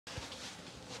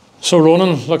So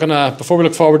Ronan, before we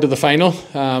look forward to the final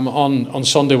on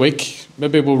Sunday week,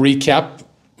 maybe we'll recap.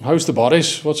 How's the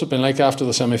bodies? What's it been like after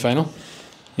the semi-final?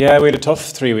 Yeah, we had a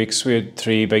tough 3 weeks. We had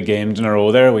 3 big games in a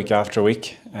row there, week after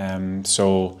week.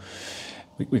 So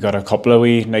we got a couple of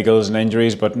wee niggles and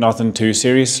injuries, but nothing too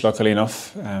serious, luckily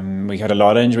enough. We had a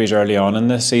lot of injuries early on in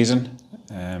the season,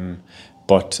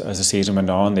 but as the season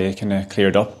went on, they kind of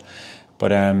cleared up. But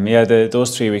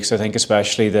those 3 weeks, I think,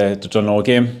 especially the Dunlow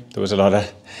game, there was a lot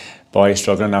of boys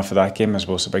struggling after that game. I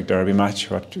suppose a big derby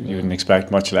match, what you wouldn't expect,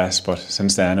 much less. But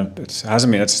since then,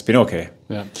 it's been okay.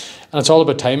 Yeah, and it's all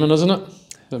about timing, isn't it?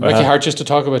 Mickey Hart used to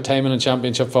talk about timing in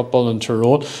Championship football in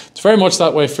Tyrone. It's very much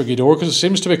that way for Gweedore because it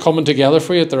seems to be coming together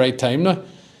for you at the right time now.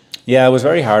 Yeah, it was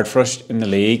very hard for us in the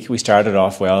league. We started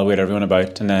off well, we had everyone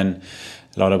about, and then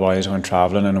a lot of boys went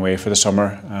travelling and away for the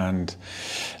summer, and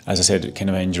as I said, kind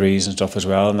of injuries and stuff as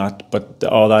well, and that. But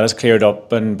all that has cleared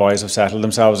up, and boys have settled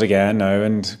themselves again now.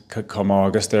 And come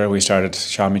August, there we started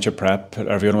Championship prep.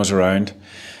 Everyone was around.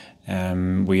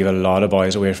 We have a lot of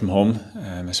boys away from home,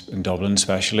 in Dublin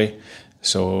especially.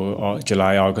 So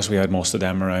July, August, we had most of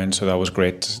them around. So that was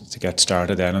great to get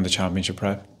started then on the Championship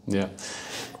prep. Yeah.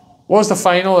 Was the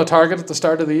final a target at the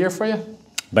start of the year for you?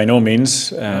 By no means.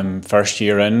 First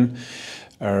year in,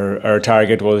 our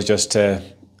target was just to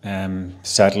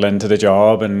settle into the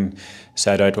job and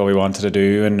set out what we wanted to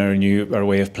do and our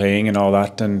way of playing and all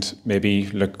that, and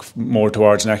maybe look more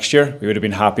towards next year. We would have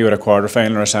been happy with a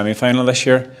quarter-final or a semi-final this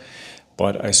year,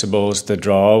 but I suppose the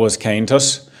draw was kind to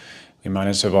us. We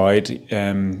managed to avoid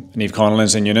Niamh Conaill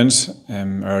and St Eunan's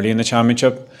early in the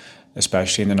Championship,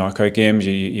 especially in the knockout games.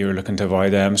 You were looking to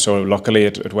avoid them, so luckily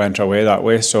it went our way that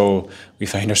way, so we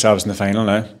find ourselves in the final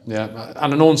now. Yeah,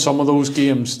 and I know in some of those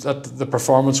games that the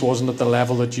performance wasn't at the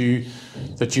level that you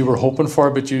were hoping for,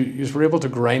 but you were able to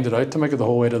grind it out to make it the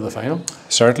whole way to the final.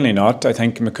 Certainly not. I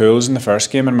think McCool's in the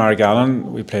first game in Margallen,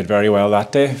 we played very well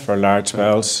that day for large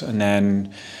spells, and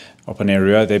then up in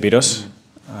Erua they beat us.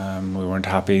 We weren't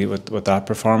happy with that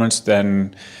performance.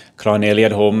 Then MacNiallais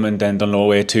at home, and then Dunlow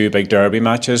away, 2 big derby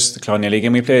matches. The MacNiallais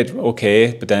game we played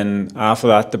okay, but then after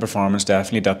that the performance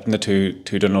definitely dipped in the two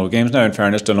Dunlow games. Now in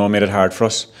fairness, Dunlow made it hard for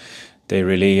us. They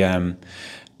really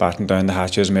battened down the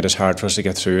hatches, made it hard for us to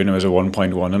get through, and it was a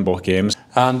 1.1 in both games.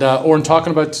 And Oren,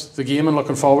 talking about the game and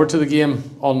looking forward to the game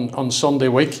on Sunday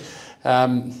week,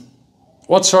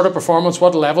 what sort of performance,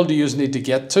 what level do you need to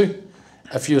get to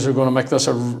if you are going to make this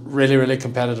a really, really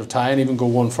competitive tie and even go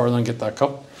one further and get that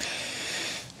cup?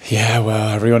 Yeah, well,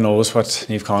 everyone knows what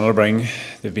Niamh Conaill bring.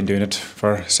 They've been doing it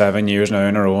for 7 years now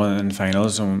in a row in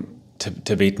finals. And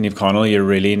to beat Niamh Conaill, you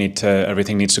really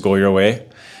everything needs to go your way.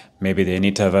 Maybe they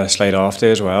need to have a slight off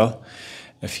day as well.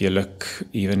 If you look,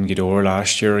 even Gweedore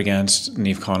last year against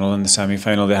Niamh Conaill in the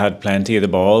semi-final, they had plenty of the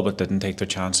ball but didn't take their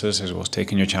chances. I suppose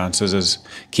taking your chances is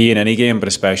key in any game, but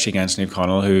especially against Niamh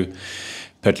Conaill, who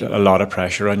put a lot of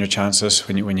pressure on your chances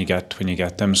when you get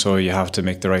them. So you have to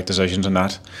make the right decisions on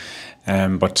that.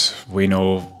 But we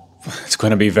know it's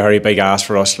going to be a very big ask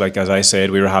for us. Like as I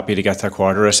said, we were happy to get that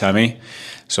quarter or semi.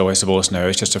 So I suppose now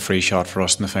it's just a free shot for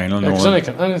us in the final. Yeah,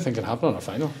 anything can happen in a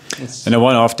final. In a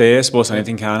one-off day, I suppose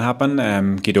anything can happen.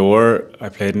 Gweedore, I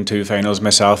played in 2 finals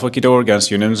myself with Gweedore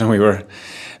against Unions, and we were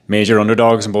major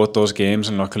underdogs in both those games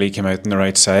and luckily came out on the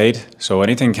right side. So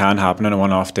anything can happen in a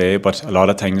one-off day, but a lot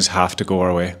of things have to go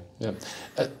our way. Yeah.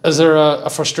 Is there a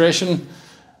frustration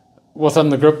within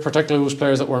the group, particularly those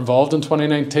players that were involved in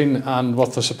 2019 and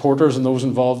with the supporters and those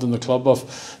involved in the club,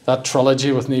 of that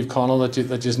trilogy with Niamh Conaill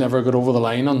that you never got over the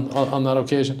line on that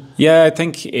occasion? Yeah, I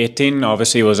think 18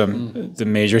 obviously was the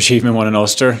major achievement won in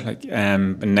Ulster.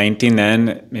 In 19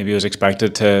 then maybe it was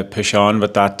expected to push on,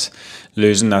 but that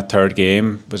losing that 3rd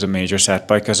game was a major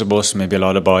setback, I suppose. Maybe a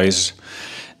lot of boys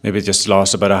maybe just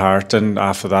lost a bit of heart, and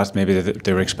after that maybe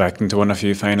they were expecting to win a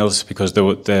few finals because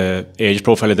the age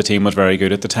profile of the team was very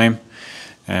good at the time.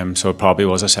 So it probably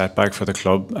was a setback for the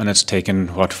club, and it's taken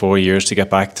 4 years to get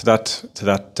back to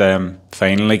that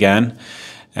final again.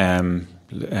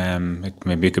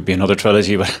 Maybe it could be another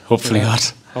trilogy, but hopefully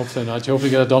not. Hopefully not. You hope you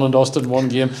get it done and dusted in one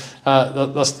game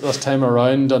this time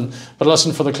around. But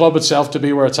listen, for the club itself to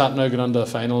be where it's at now, going into the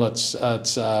final, it's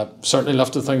certainly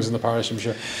lifted things in the parish, I'm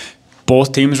sure.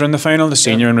 Both teams are in the final, the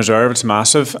senior and reserve. It's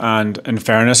massive, and in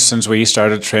fairness, since we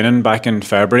started training back in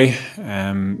February,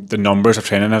 the numbers of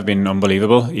training have been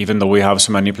unbelievable. Even though we have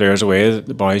so many players away,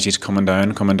 the boys just coming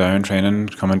down, training,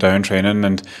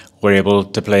 and we're able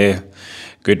to play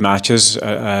good matches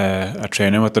at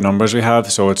training with the numbers we have.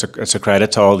 So it's a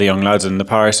credit to all the young lads in the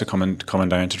parish that coming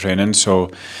down to training.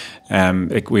 So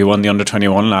we won the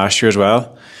under-21 last year as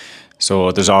well.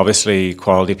 So there's obviously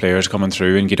quality players coming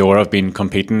through, and Gweedore have been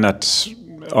competing at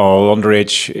all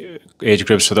underage age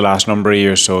groups for the last number of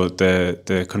years, so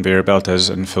the conveyor belt is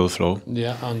in full flow.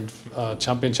 Yeah, and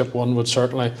Championship 1 would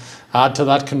certainly add to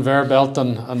that conveyor belt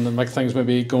and make things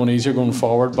maybe going easier going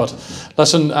forward. But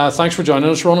listen, thanks for joining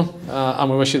us, Ronan,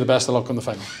 and we wish you the best of luck in the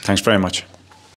final. Thanks very much.